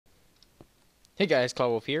Hey guys,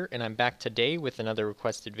 Clawwolf here, and I'm back today with another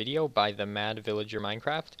requested video by the Mad Villager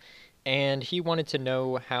Minecraft. And he wanted to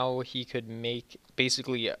know how he could make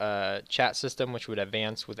basically a chat system which would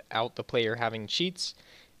advance without the player having cheats.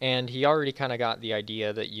 And he already kind of got the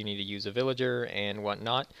idea that you need to use a villager and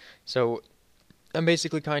whatnot. So I'm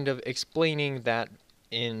basically kind of explaining that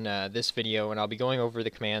in this video, and I'll be going over the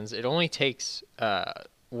commands. It only takes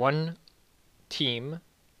one team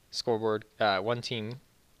scoreboard, one team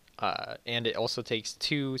and it also takes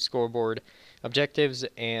 2 scoreboard objectives,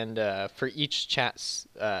 and for each chat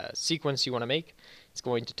sequence you want to make, it's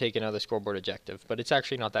going to take another scoreboard objective, but it's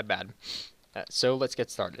actually not that bad. So let's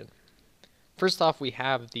get started. First off, we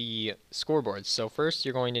have the scoreboards. So first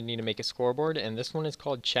you're going to need to make a scoreboard, and this one is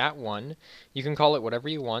called Chat 1. You can call it whatever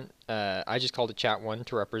you want. I just called it Chat 1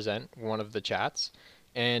 to represent one of the chats,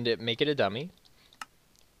 and make it a dummy.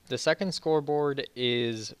 The second scoreboard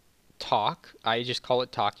is talk. I just call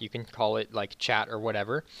it talk. You can call it like chat or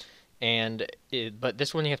whatever. But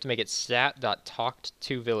this one you have to make it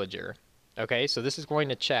stat.talked2villager. Okay, so this is going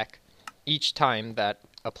to check each time that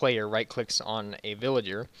a player right clicks on a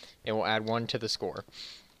villager. It will add 1 to the score.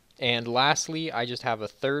 And lastly, I just have a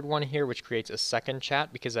third one here which creates a second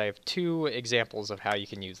chat because I have 2 examples of how you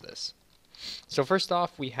can use this. So first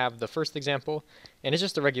off, we have the first example, and it's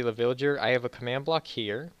just a regular villager. I have a command block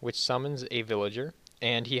here which summons a villager.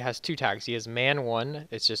 And he has 2 tags. He has man1.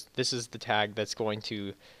 It's just, this is the tag that's going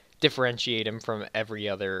to differentiate him from every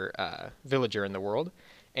other villager in the world.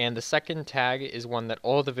 And the second tag is one that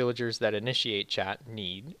all the villagers that initiate chat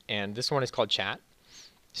need. And this one is called chat.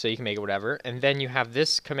 So you can make it whatever. And then you have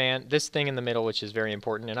this command, this thing in the middle, which is very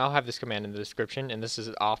important. And I'll have this command in the description. And this is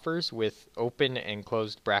offers with open and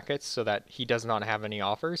closed brackets so that he does not have any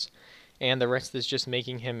offers. And the rest is just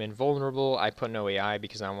making him invulnerable. I put no AI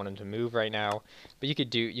because I don't want him to move right now. But you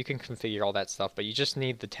can configure all that stuff, but you just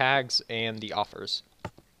need the tags and the offers.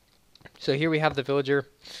 So here we have the villager.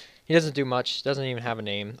 He doesn't do much, doesn't even have a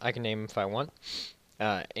name. I can name him if I want.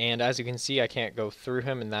 And as you can see, I can't go through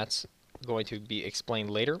him, and that's going to be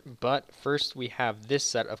explained later. But first we have this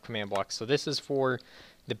set of command blocks. So this is for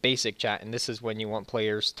the basic chat, and this is when you want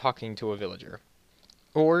players talking to a villager.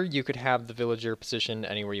 Or you could have the villager positioned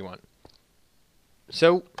anywhere you want.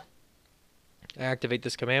 So I activate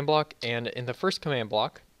this command block, and in the first command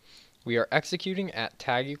block we are executing at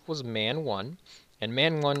tag equals man1, and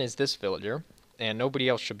man1 is this villager, and nobody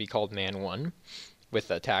else should be called man1 with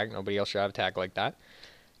a tag. Nobody else should have a tag like that.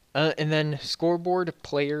 And then scoreboard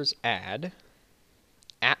players add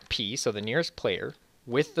at p, so the nearest player,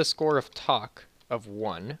 with the score of talk of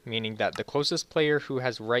 1, meaning that the closest player who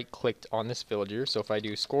has right clicked on this villager. So if I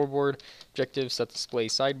do scoreboard objective set display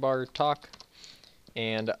sidebar talk,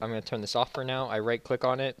 and I'm going to turn this off for now. I right click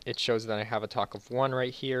on it. It shows that I have a talk of 1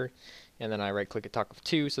 right here, and then I right click a talk of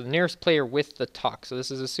 2. So the nearest player with the talk. So this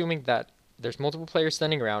is assuming that there's multiple players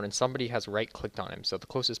standing around and somebody has right clicked on him, so the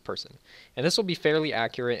closest person. And this will be fairly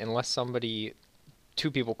accurate unless 2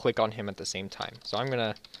 people click on him at the same time. So I'm going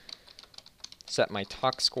to set my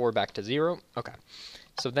talk score back to 0. Okay.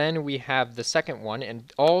 So then we have the second one,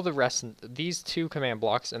 and all the rest, these 2 command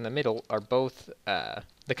blocks in the middle are both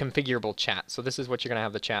the configurable chat. So this is what you're going to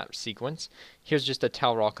have the chat sequence. Here's just a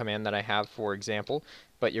tell raw command that I have for example,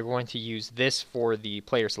 but you're going to use this for the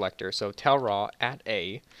player selector. So tell raw at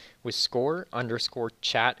a with score underscore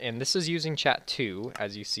chat, and this is using chat 2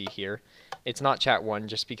 as you see here. It's not chat 1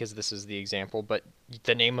 just because this is the example, but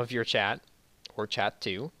the name of your chat, or chat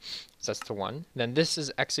 2, sets to 1. Then this is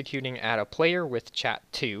executing at a player with chat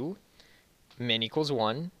 2, min equals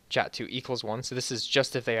 1, chat 2 equals 1. So this is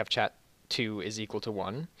just if they have chat 2 is equal to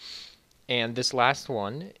 1. And this last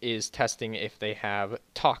one is testing if they have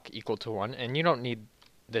talk equal to 1. And you don't need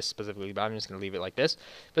this specifically, but I'm just going to leave it like this.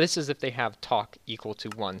 But this is if they have talk equal to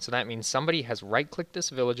 1. So that means somebody has right-clicked this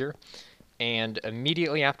villager, and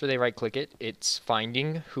immediately after they right-click it, it's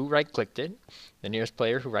finding who right-clicked it, the nearest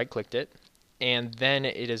player who right-clicked it, and then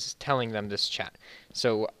it is telling them this chat.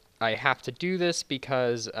 So I have to do this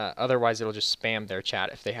because otherwise it'll just spam their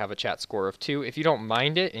chat if they have a chat score of 2. If you don't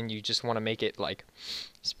mind it and you just want to make it like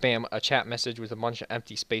spam a chat message with a bunch of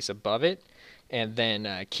empty space above it, and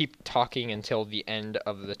then keep talking until the end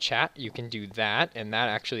of the chat, you can do that, and that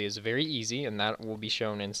actually is very easy, and that will be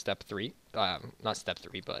shown in step 3. Not step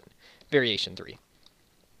 3, but variation 3.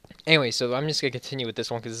 Anyway, so I'm just going to continue with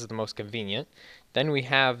this one because this is the most convenient. Then we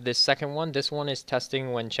have this second one. This one is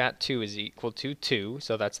testing when chat 2 is equal to 2,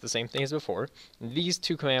 so that's the same thing as before. These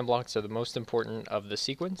 2 command blocks are the most important of the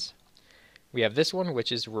sequence. We have this one,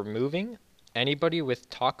 which is removing anybody with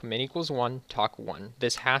talk min equals 1, talk 1.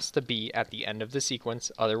 This has to be at the end of the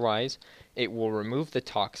sequence, otherwise it will remove the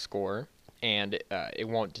talk score and it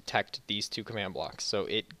won't detect these two command blocks. So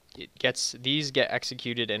these get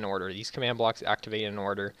executed in order. These command blocks activate in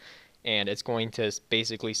order, and it's going to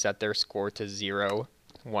basically set their score to 0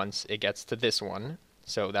 once it gets to this one.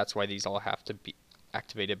 So that's why these all have to be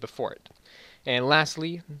activated before it. And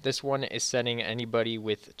lastly, this one is setting anybody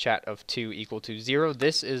with chat of 2 equal to 0.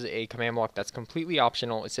 This is a command block that's completely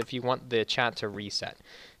optional. It's if you want the chat to reset.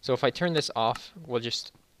 So if I turn this off, we'll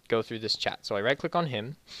just go through this chat. So I right click on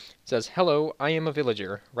him. It says, "Hello, I am a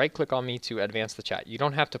villager. Right click on me to advance the chat." You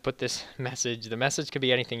don't have to put this message. The message could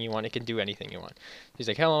be anything you want. It can do anything you want. He's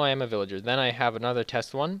like, "Hello, I am a villager." Then I have another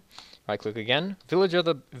test one. Right click again.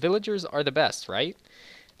 Villagers are the best, right?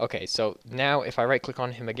 Okay, so now if I right click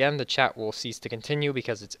on him again, the chat will cease to continue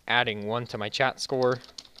because it's adding 1 to my chat score.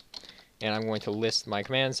 And I'm going to list my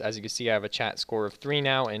commands. As you can see, I have a chat score of 3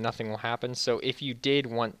 now, and nothing will happen. So if you did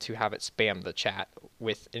want to have it spam the chat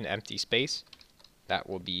with an empty space, that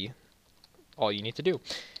will be all you need to do.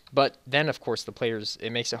 But then, of course,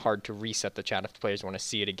 it makes it hard to reset the chat if the players want to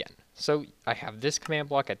see it again. So I have this command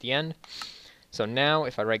block at the end. So now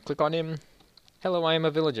if I right click on him, "Hello, I am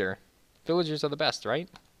a villager. Villagers are the best, right?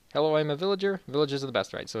 Hello, I'm a villager. Villagers are the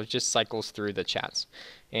best, right?" So it just cycles through the chats.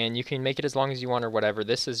 And you can make it as long as you want or whatever.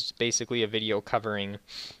 This is basically a video covering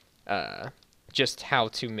just how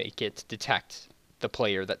to make it detect the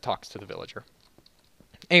player that talks to the villager.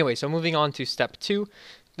 Anyway, so moving on to step 2.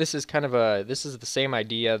 This is the same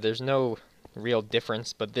idea. There's no real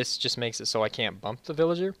difference, but this just makes it so I can't bump the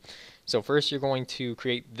villager. So first you're going to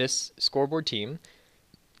create this scoreboard team.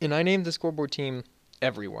 And I named the scoreboard team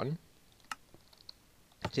Everyone.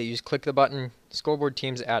 So you just click the button, scoreboard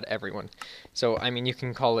teams, add everyone. So, I mean, you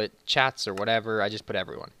can call it chats or whatever, I just put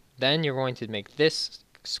everyone. Then you're going to make this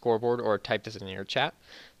scoreboard, or type this in your chat,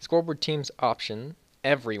 scoreboard teams option,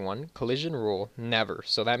 everyone, collision rule, never.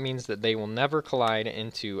 So that means that they will never collide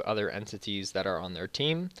into other entities that are on their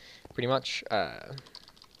team. Pretty much,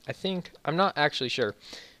 I'm not actually sure.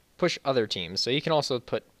 Push other teams. So you can also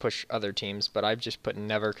put push other teams, but I've just put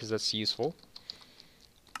never because that's useful.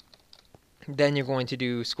 Then you're going to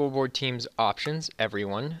do scoreboard teams options,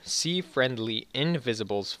 everyone, see friendly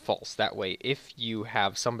invisibles false. That way, if you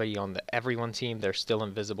have somebody on the everyone team, they're still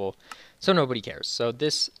invisible, so nobody cares. So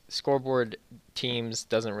this scoreboard teams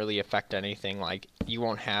doesn't really affect anything. Like, you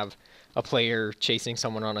won't have a player chasing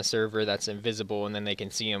someone on a server that's invisible and then they can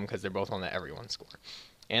see them because they're both on the everyone score.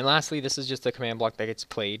 And lastly, this is just a command block that gets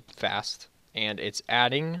played fast, and it's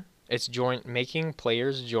making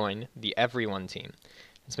players join the everyone team.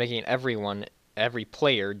 It's making every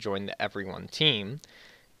player join the everyone team,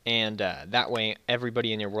 and that way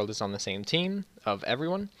everybody in your world is on the same team of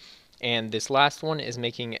everyone. And this last one is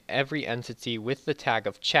making every entity with the tag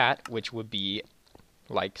of chat, which would be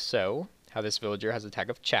like so, how this villager has a tag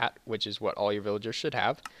of chat, which is what all your villagers should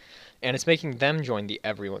have, and it's making them join the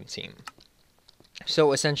everyone team.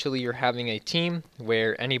 So essentially you're having a team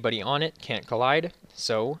where anybody on it can't collide.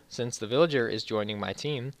 So since the villager is joining my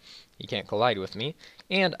team, he can't collide with me,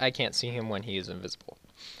 and I can't see him when he is invisible.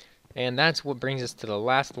 And that's what brings us to the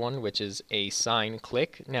last one, which is a sign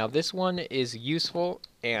click. Now this one is useful,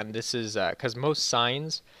 and this is because most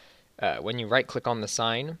signs, when you right click on the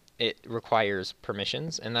sign, it requires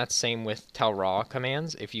permissions, and that's same with tell raw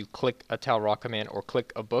commands. If you click a tell raw command or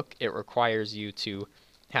click a book, it requires you to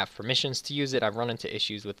have permissions to use it. I've run into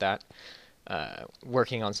issues with that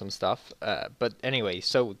working on some stuff, but anyway,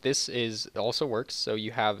 so this also works. So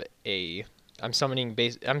you have I'm summoning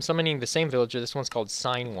the same villager. This one's called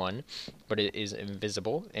sign 1, but it is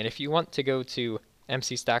invisible. And if you want to go to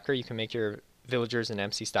MC Stacker, you can make your villagers an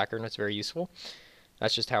MC Stacker, and it's very useful.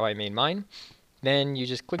 That's just how I made mine. Then you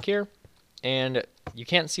just click here, and you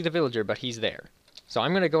can't see the villager, but he's there. So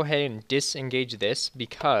I'm going to go ahead and disengage this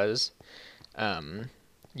because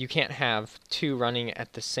you can't have 2 running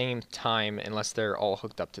at the same time unless they're all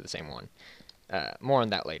hooked up to the same one. More on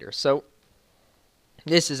that later. So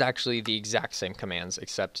this is actually the exact same commands,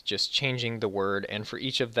 except just changing the word, and for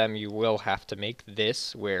each of them you will have to make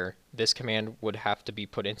this, where this command would have to be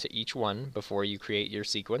put into each one before you create your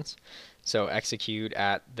sequence. So execute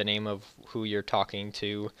at the name of who you're talking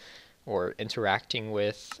to or interacting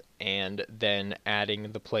with, and then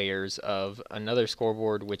adding the players of another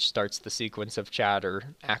scoreboard which starts the sequence of chat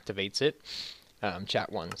or activates it,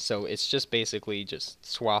 chat 1. So it's just basically just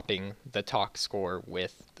swapping the talk score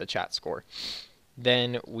with the chat score.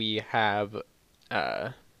 Then we have,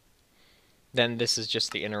 then this is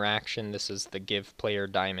just the interaction. This is the give player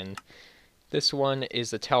diamond. This one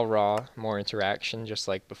is the tell raw, more interaction, just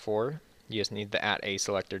like before. You just need the @a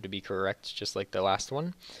selector to be correct, just like the last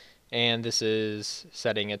one. and this is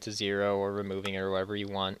setting it to 0 or removing it or whatever you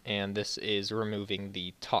want, and this is removing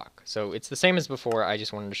the talk. So it's the same as before, I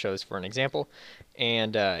just wanted to show this for an example.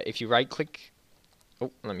 And if you right click,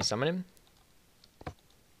 oh, let me summon him.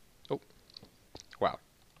 Oh, wow,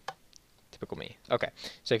 typical me. Okay,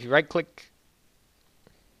 so if you right click,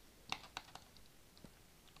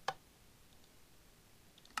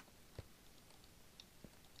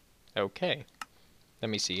 okay, let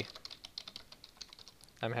me see.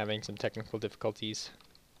 I'm having some technical difficulties.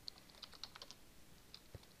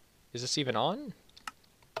 Is this even on?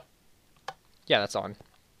 Yeah, that's on.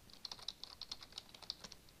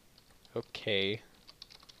 Okay.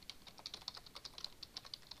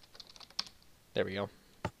 There we go.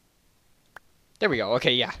 There we go.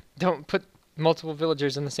 Okay, yeah. Don't put multiple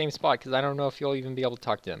villagers in the same spot because I don't know if you'll even be able to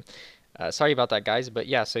talk to them. Sorry about that, guys. But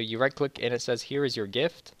yeah, so you right click and it says here is your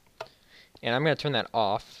gift. And I'm going to turn that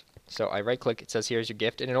off. So I right click, it says here's your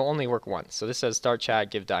gift, and it'll only work once. So this says start chat,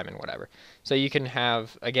 give diamond, whatever. So you can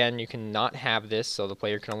have, again, you can not have this, so the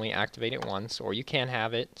player can only activate it once, or you can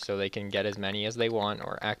have it so they can get as many as they want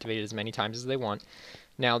or activate it as many times as they want.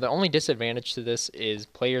 Now the only disadvantage to this is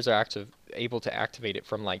players are able to activate it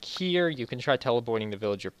from like here. You can try teleporting the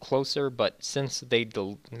villager closer, but since they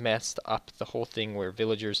messed up the whole thing where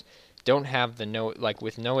villagers don't have the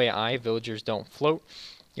with no AI, villagers don't float.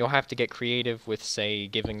 You'll have to get creative with, say,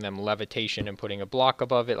 giving them levitation and putting a block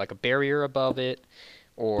above it, like a barrier above it,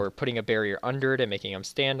 or putting a barrier under it and making them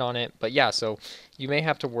stand on it. But yeah, so you may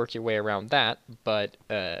have to work your way around that, but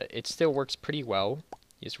it still works pretty well.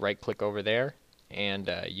 You just right-click over there, and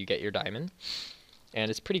you get your diamond, and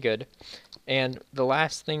it's pretty good. And the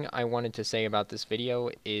last thing I wanted to say about this video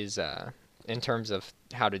is, in terms of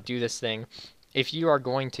how to do this thing, if you are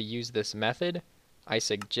going to use this method, I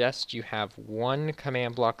suggest you have one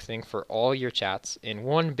command block thing for all your chats in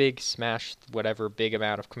one big smash, whatever big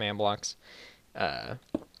amount of command blocks. You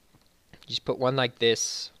just put one like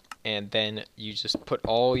this, and then you just put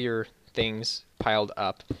all your things piled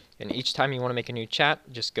up. And each time you want to make a new chat,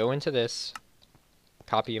 just go into this,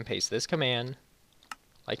 copy and paste this command,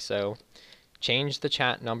 like so. Change the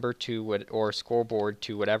chat number to or scoreboard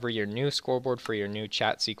to whatever your new scoreboard for your new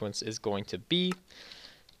chat sequence is going to be.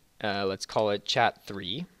 Let's call it chat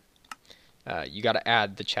 3. You got to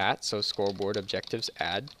add the chat, so scoreboard objectives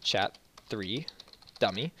add chat 3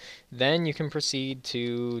 dummy. Then you can proceed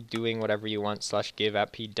to doing whatever you want / give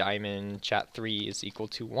 @p diamond chat 3 is equal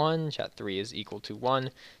to 1, chat 3 is equal to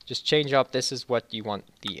 1. Just change up, this is what you want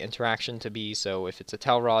the interaction to be. So if it's a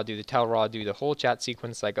tell raw, do the whole chat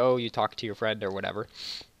sequence, like, oh, you talk to your friend or whatever.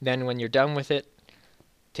 Then when you're done with it,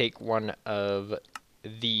 take one of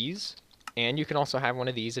these. And you can also have one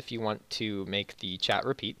of these if you want to make the chat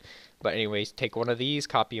repeat. But anyways, take one of these,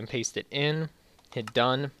 copy and paste it in, hit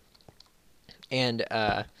done. And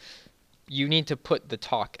you need to put the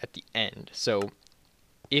talk at the end. So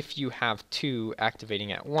if you have two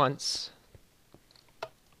activating at once,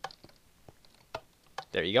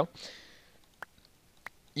 there you go,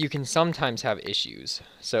 you can sometimes have issues.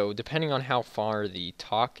 So depending on how far the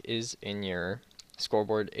talk is in your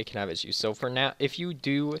scoreboard, it can have issues. So for now, if you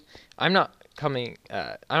do, I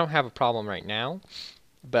don't have a problem right now,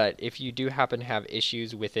 but if you do happen to have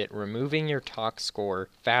issues with it removing your talk score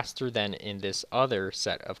faster than in this other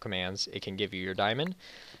set of commands, it can give you your diamond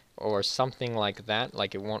or something like that,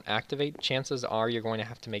 like it won't activate, chances are you're going to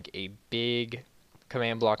have to make a big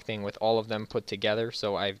command block thing with all of them put together.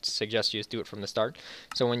 So I suggest you just do it from the start.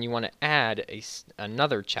 So when you want to add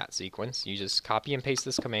another chat sequence, you just copy and paste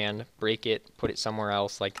this command, break it, put it somewhere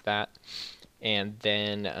else like that, and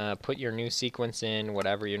then put your new sequence in,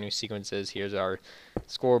 whatever your new sequence is. Here's our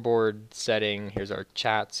scoreboard setting, here's our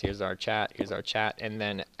chats, here's our chat, and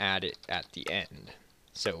then add it at the end.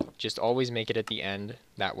 So just always make it at the end,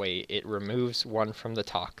 that way it removes one from the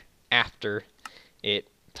talk after it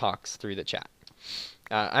talks through the chat.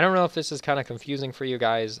 I don't know if this is kind of confusing for you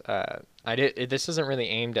guys. This isn't really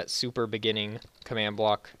aimed at super beginning command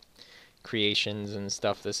block creations and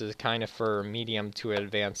stuff. This is kind of for medium to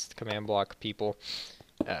advanced command block people.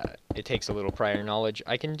 It takes a little prior knowledge.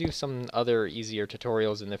 I can do some other easier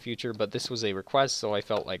tutorials in the future, but this was a request, so I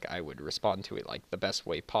felt like I would respond to it like the best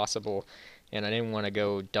way possible, and I didn't want to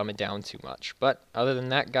go dumb it down too much. But other than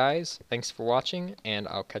that, guys, thanks for watching, and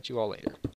I'll catch you all later.